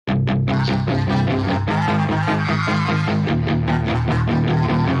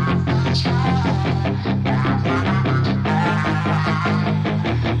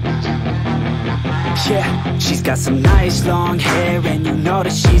She's got some nice long hair, and you know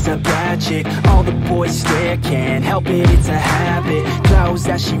that she's a bad chick. All the boys stare, can't help it, it's a habit. Clothes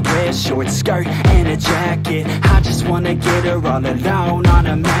that she wears, short skirt and a jacket. I just wanna get her all alone on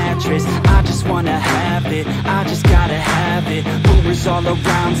a mattress. I just wanna have it, I just gotta have it. Rumors all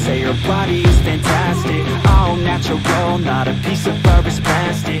around say her body is fantastic. All natural, not a piece of fur is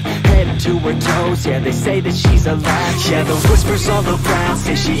plastic. Head to her toes, yeah, they say that she's a latch. Yeah, the whispers all around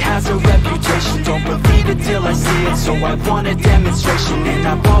say she has a reputation. Don't believe it till I see it, so I want a demonstration. And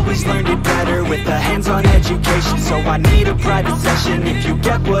I've always learned it better with a hands-on education. So I need a private session if you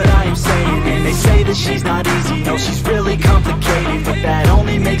get what I am saying. And they say that she's not easy, no, she's really complicated. But that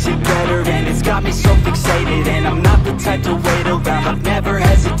only makes it better, and it's got me so fixated. And I'm not the type to wait around, I've never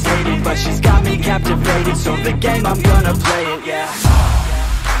hesitated. But she's got me captivated, so the game, I'm gonna play it, yeah.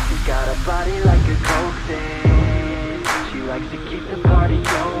 She's got a body like a coke thing. She likes to keep the party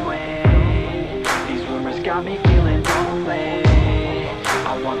going. These rumors got me feeling lonely.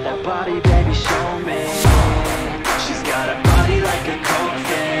 I want that body, baby, show me. She's got a body like a coke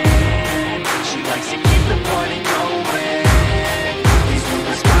thing. She likes to keep the party going. These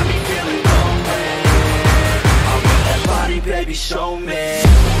rumors got me feeling lonely. I want that body, baby, show me.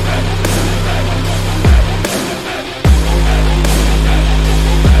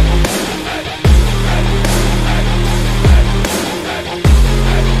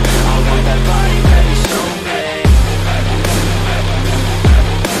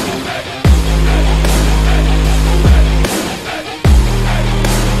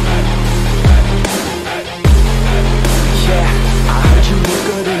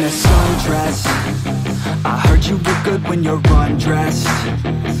 When you're undressed,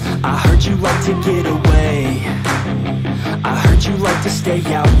 I heard you like to get away. I heard you like to stay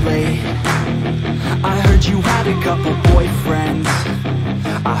out late. I heard you had a couple boyfriends.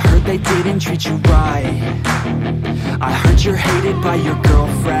 I heard they didn't treat you right. I heard you're hated by your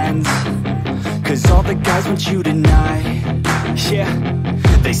girlfriends, 'cause all the guys want you tonight. Yeah,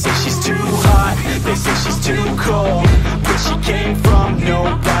 they say she's too hot, they say she's too cold. Where she came from,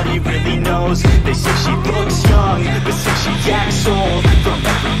 nobody really knows. They say she looks young, but say she acts old. From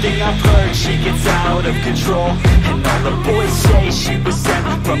everything I've heard, she gets out of control. And all the boys say she was sent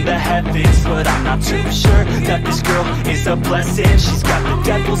from the heavens. But I'm not too sure that this girl is a blessing. She's got the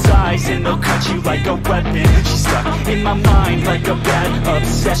devil's eyes and they'll cut you like a weapon. She's stuck in my mind like a bad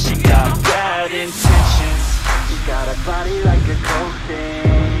obsession. Got bad intentions. She's got a body like a coke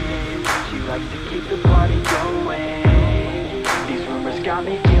thing. She likes to keep the party going. These rumors got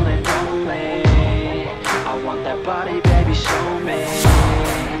me feeling lonely. I want that body, baby, show me.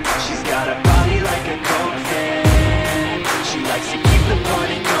 She's got a body like a coke thing. She likes to keep the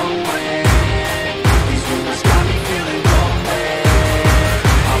party going. These rumors got me feeling lonely.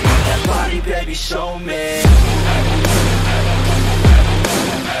 I want that body, baby, show me.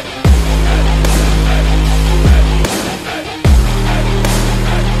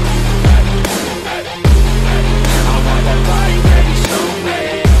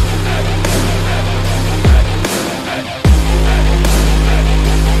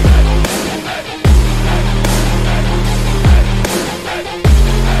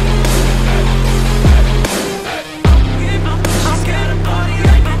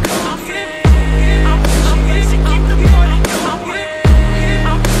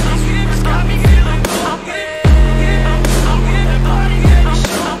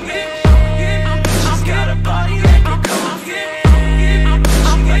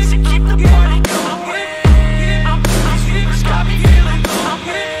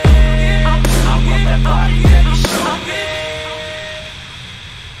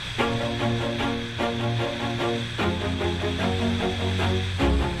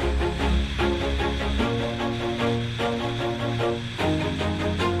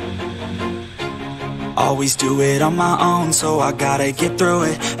 Always do it on my own, so I gotta get through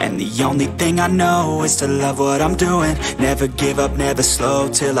it. And the only thing I know is to love what I'm doing. Never give up, never slow,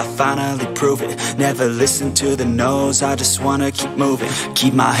 till I finally prove it. Never listen to the no's, I just wanna keep moving.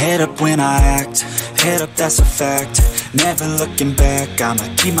 Keep my head up when I act, head up, that's a fact. Never looking back, I'ma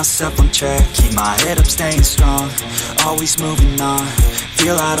keep myself on track. Keep my head up, staying strong, always moving on.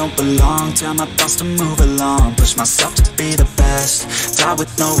 Feel I don't belong, tell my thoughts to move along. Push myself to be the best, die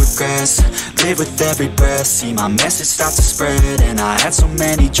with no regrets. Live with every breath, see my message start to spread. And I had so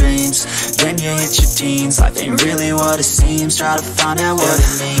many dreams, then you hit your teens. Life ain't really what it seems, try to find out what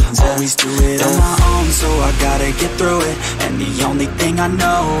it means. Always do it on my own, so I gotta get through it. And the only thing I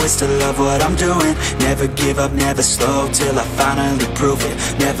know is to love what I'm doing. Never give up, never slow, slow till I finally prove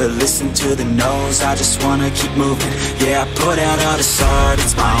it. Never listen to the no's, I just wanna keep moving. Yeah, I put out all this art,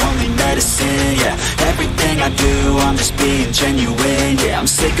 it's my only medicine. Yeah, everything I do, I'm just being genuine. Yeah, I'm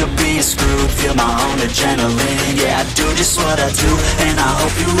sick of being screwed, feel my own adrenaline. Yeah, I do just what I do, and I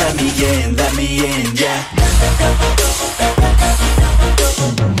hope you let me in, yeah.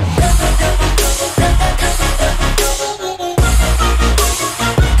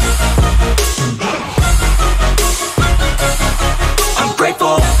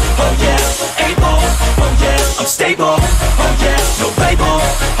 Grateful, oh yeah, able, oh yeah, I'm stable, oh yeah, no label,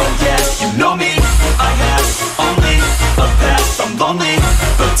 oh yeah, you know me, I have only a path, I'm lonely,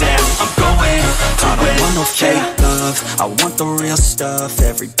 but damn, I'm going to win. I don't want no fake love, I want the real stuff.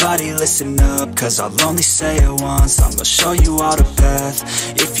 Everybody listen up, cause I'll only say it once. I'm gonna show you all the path,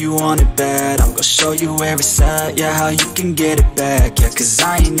 if you want it bad. I'm gonna show you where it's at, yeah, how you can get it back. Yeah, cause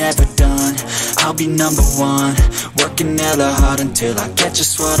I ain't never done, I'll be number one. Working hella hard until I get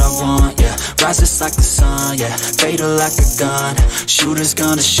just what I want, yeah. Rises like the sun, yeah, fatal like a gun. Shooters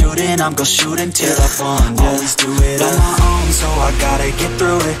gonna shoot and I'm gonna shoot until I won, yeah. Always do it on my own, so I gotta get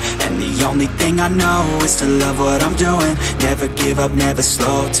through it. And the only thing I know is to love what I'm doing. Never give up, never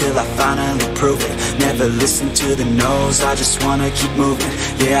slow, till I finally prove it. Never listen to the no's, I just wanna keep moving.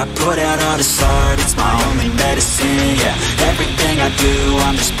 Yeah, I put out all this art, it's my only medicine. Yeah, everything I do,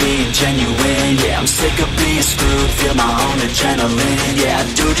 I'm just being genuine. Yeah, I'm sick of being screwed, feel my own adrenaline. Yeah, I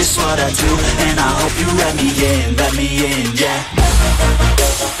do just what I do, and I hope you let me in, yeah.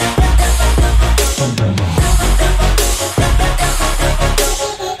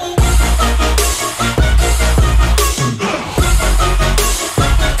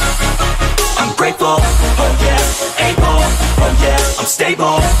 I'm grateful, oh yeah, able, oh yeah, I'm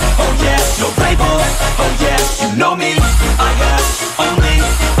stable, oh yeah, no label, oh yeah, you know me, I have only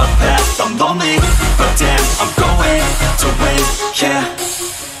a path, I'm lonely, but damn, I'm going to win, yeah.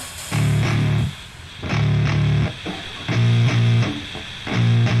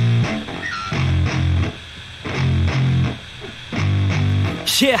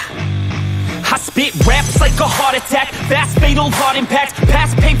 Yeah, I spit raps like a heart attack, fast fatal heart impact,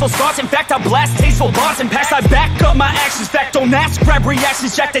 past painful scars. In fact, I blast tasteful bars and packs. I back up my actions, fact don't ask, grab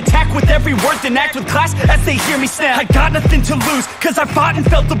reactions, jacked attack with every word, then act with class as they hear me snap. I got nothing to lose, cause I fought and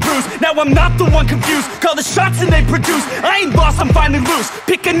felt the bruise. Now I'm not the one confused, call the shots and they produce. I ain't lost, I'm finally loose,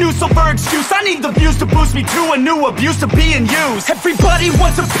 pick a new silver excuse. I need the views to boost me to a new abuse to being used. Everybody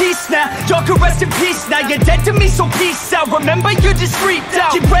wants a piece now, y'all can rest in peace now. You're dead to me, so peace out, remember you're just freaked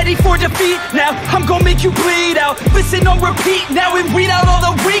out. Get ready for defeat now, I'm gonna make you bleed out. Listen on repeat now and weed out all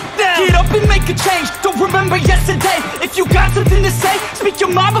the weak now. Get up and make a change, don't remember yesterday. If you got something to say, speak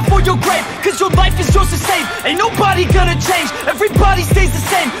your mind before your grave, cause your life is yours to save. Ain't nobody gonna change, everybody stays the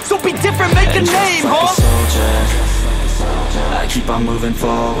same. So be different, make a name, like a soldier, I keep on moving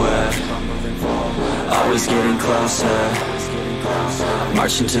forward, always getting closer,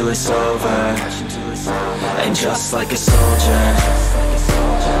 marching till it's over. And just like a soldier,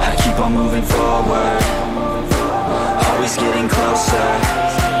 I keep on moving forward, always getting closer,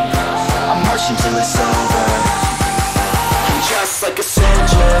 I'm marching till it's over. And just like a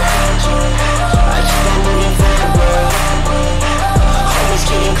soldier, I keep on moving forward, always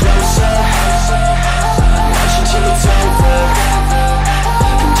getting closer, marching till it's over.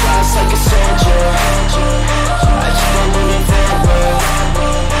 And just like a soldier, I keep on moving forward,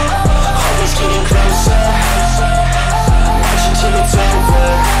 always getting closer, marching till it's over.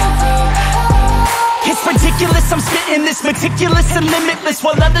 It's ridiculous, I'm spitting this meticulous and limitless,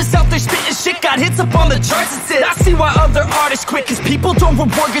 while others out there spitting shit got hits up on the charts. It's it. I see why other artists quit, cause people don't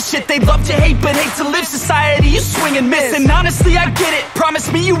reward good shit. They love to hate but hate to live. Society, you swing and miss. And honestly, I get it, promise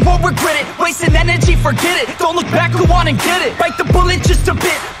me you won't regret it. Wasting energy, forget it, don't look back, go on and get it. Bite the bullet just a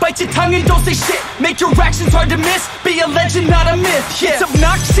bit, bite your tongue and don't say shit. Make your actions hard to miss, be a legend, not a myth. Yeah. It's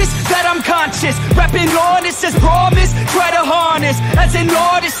obnoxious that I'm conscious, rapping honest as promise. Try to harness, as an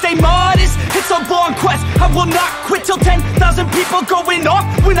artist, stay modest. It's a long quest, I will not quit till 10,000 people going off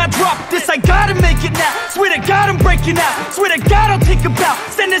when I drop this. I gotta make it now, swear to God I'm breaking out. Swear to God I'll take a bow,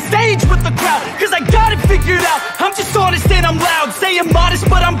 stand the stage with the crowd, cause I got it figured out. I'm just honest and I'm loud, staying modest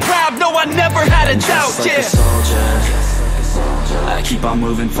but I'm proud. No, I never had a doubt, like a soldier, I keep on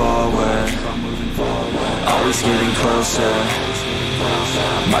moving forward, always getting closer,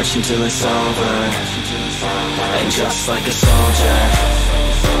 marching till it's over. And just like a soldier,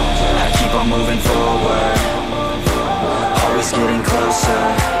 I keep on moving forward, always getting closer,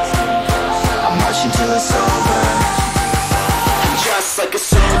 I'm marching till it's over. And just like a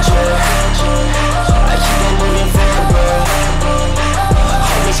soldier, I keep on moving forward,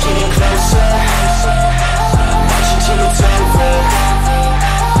 always getting closer, marching till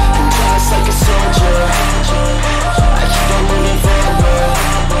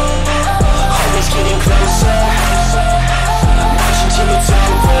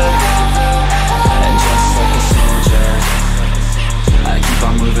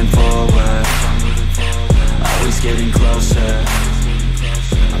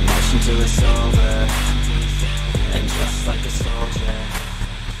I'm marching till it's over. And just like a soldier